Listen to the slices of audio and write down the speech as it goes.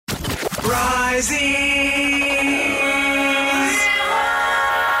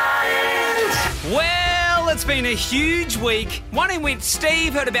Well, it's been a huge week, one in which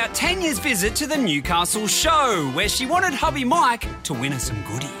Steve heard about Tanya's visit to the Newcastle show, where she wanted hubby Mike to win her some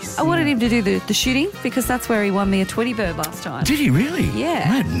goodies. I wanted him to do the shooting because that's where he won me a 20 bird last time. Did he really? Yeah.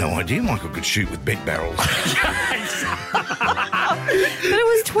 I had no idea Michael could shoot with bent barrels. But it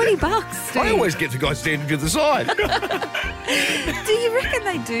was $20, Steve. I always get the guy standing to the side. Do you reckon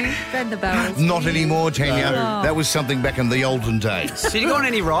they do bend the barrels? Not anymore, Tanya. No. That was something back in the olden days. Did you go on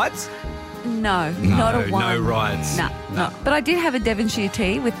any rides? No, not a one. No rides. No. But I did have a Devonshire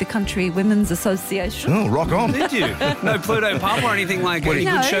tea with the Country Women's Association. Oh, rock on. Did you? No Pluto Pub or anything like any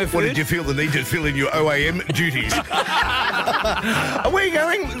No. good show food? What did you feel the need to fill in your OAM duties? Where are you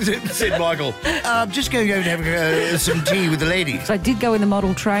going? Said Michael. I'm just going to have some tea with the ladies. So I did go in the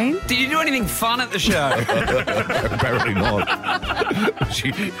model train. Did you do anything fun at the show? Apparently not.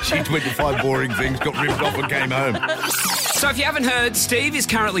 She went to 5 boring things, got ripped off and came home. So if you haven't heard, Steve is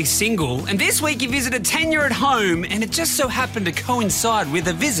currently single, and this week he visited Tanya at home, and it just so happened to coincide with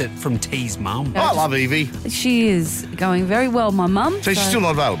a visit from T's mum. I love Evie. She is going very well, my mum. So she's still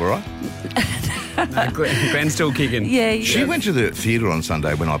not available, right? Gwen's still kicking. Yeah. She went to the theatre on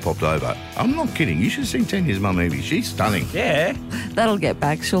Sunday when I popped over. I'm not kidding. You should have seen Tanya's mum, Evie. She's stunning. Yeah. That'll get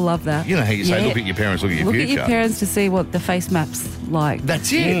back. She'll love that. You know how you say, Yeah. look at your parents, look at your Look future. at your parents to see what the face map's like.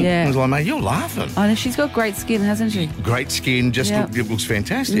 That's it. Yeah. I was like, mate, you're laughing. I know she's got great skin, hasn't she? Great skin, just Yeah. it looks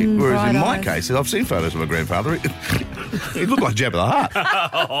fantastic. Whereas bright in my eyes. case, I've seen photos of my grandfather. It looked like Jabba the Hutt.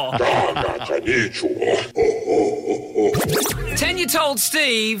 Tanya told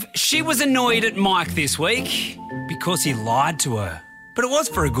Steve she was annoyed at Mike this week because he lied to her. But it was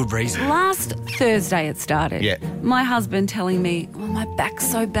for a good reason. Last Thursday it started. Yeah. My husband telling me, oh, my back's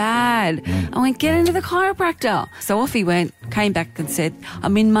so bad. I went, get into the chiropractor. So off he went, came back and said,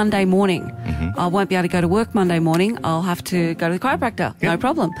 I'm in Monday morning. I won't be able to go to work Monday morning. I'll have to go to the chiropractor. No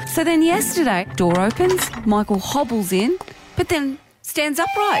problem. So then yesterday, door opens, Michael hobbles in, but then stands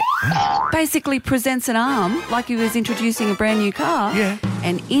upright. Basically presents an arm like he was introducing a brand new car. Yeah.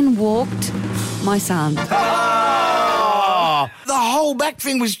 And in walked my son. The whole back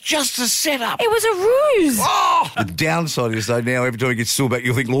thing was just a setup. It was a ruse. The downside is, though, now every time he gets still back,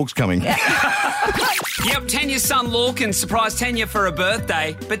 you'll think Lork's coming. Yep, Tanya's son Lorcan surprised Tanya for her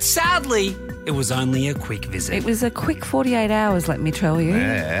birthday, but sadly, it was only a quick visit. It was a quick 48 hours, let me tell you.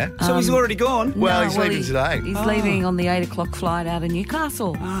 Yeah. So he's already gone? Well, he's leaving today. He's leaving on the 8 o'clock flight out of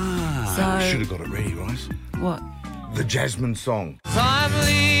Newcastle. Should have got it ready, Rice. What? The Jasmine song. I'm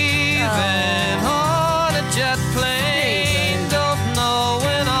leaving on a jet plane. Don't know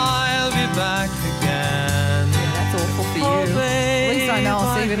when I'll be back again. That's awful for you. Oh, At least I know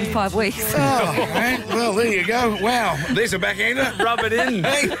I'll see you in 5 weeks. Oh, right. Well, there you go. Wow, there's a backhander. Rub it in.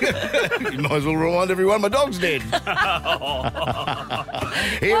 Hey, you might as well remind everyone my dog's dead.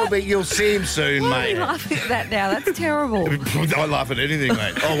 You'll see him soon, Why are you mate. laughing at that now? That's terrible. I laugh at anything,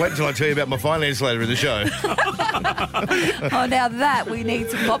 mate. Oh, wait until I tell you about my finance later in the show. Oh, now that we need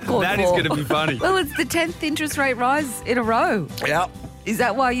some popcorn That for. is going to be funny. Well, it's the 10th interest rate rise in a row. Yeah. Is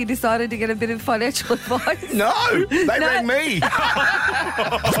that why you decided to get a bit of financial advice? No, they rang me.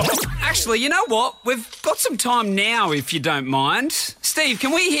 Actually, you know what? We've got some time now, if you don't mind. Steve,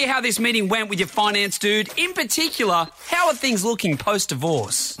 can we hear how this meeting went with your finance dude? In particular, how are things looking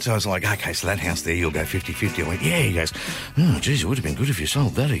post-divorce? So I was like, okay, so that house there, you'll go 50-50. I went, yeah. He goes, oh, geez, it would have been good if you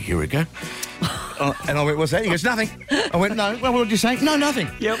sold that a year ago. And I went, what's that? He goes, nothing. I went, no. Well, what did you say? No, nothing.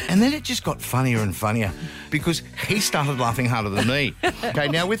 Yep. And then it just got funnier and funnier because he started laughing harder than me. Okay,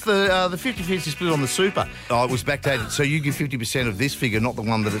 now with the 50-50 split on the super, it was backdated. So you give 50% of this figure, not the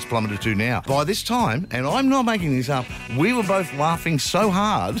one that it's plummeted to now. By this time, and I'm not making this up, we were both laughing so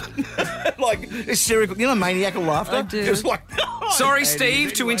hard, like hysterical, maniacal laughter. I do. It was like... Sorry,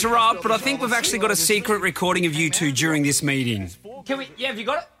 Steve, to interrupt, but I think we've actually got a secret recording of you two during this meeting. Can we? Yeah, have you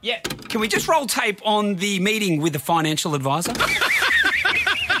got it? Yeah. Can we just roll tape on the meeting with the financial advisor?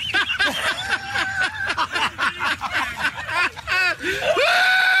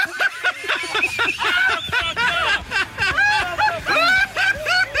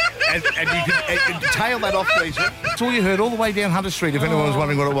 And you can tail that off, please. That's all you heard all the way down Hunter Street, if anyone was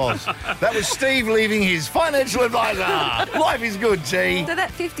wondering what it was. That was Steve leaving his financial advisor. Life is good, T. So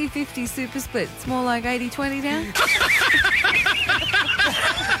that 50-50 super split, it's more like 80-20 now?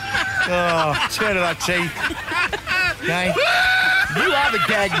 Oh, turn it up, T. Okay? You are the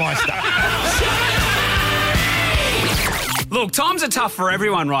gagmeister. Look, times are tough for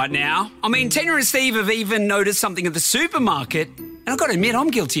everyone right now. I mean, Tanya and Steve have even noticed something at the supermarket, and And I've got to admit, I'm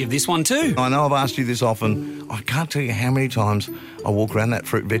guilty of this one too. I know I've asked you this often. I can't tell you how many times I walk around that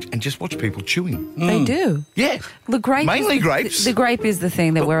fruit veg and just watch people chewing. They do. Yeah. The grape Mainly is, grapes. The grape is the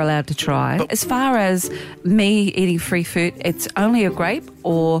thing that we're allowed to try. As far as me eating free fruit, it's only a grape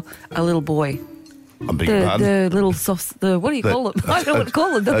or a little boy. I'm big pardon. The little sauce, what do you call it? I don't know what to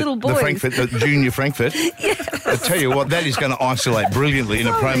call it, the little boy. The Frankfurt, the junior Frankfurt. Yes. I tell you what, that is going to isolate brilliantly in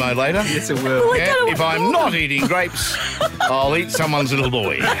a promo later. Yes, it will. Well, Yeah, if I'm not eating grapes, I'll eat someone's little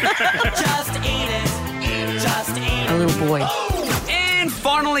boy. Just eat it. Just eat it. A little boy. And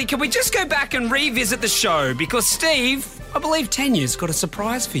finally, can we just go back and revisit the show? Because Steve, I believe Tanya's got a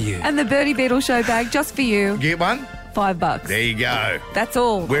surprise for you. And the Birdie Beetle show bag just for you, Get one? $5. There you go. That's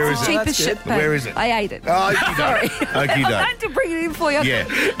all. Where is it? Cheapest That's good. ship bag. Where is it? I ate it. Oh, you Sorry. Okie I had to bring it in for you. Yeah.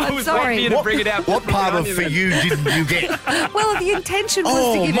 I'm was sorry. waiting to bring it out. What part of for you didn't you get? Well, the intention was to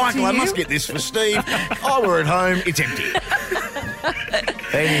Oh, give it Michael, to I you. must get this for Steve. Oh, we're at home. It's empty.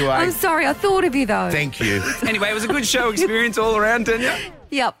 Anyway, I'm sorry. I thought of you, though. thank you. Anyway, it was a good show experience all around, Tanya.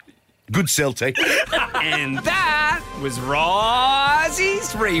 Yep. Good Celtic. And that was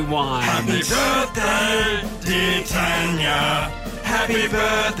Rosie's Rewind. Happy birthday, dear Tanya. Happy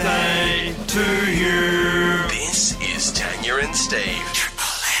birthday to you. This is Tanya and Steve.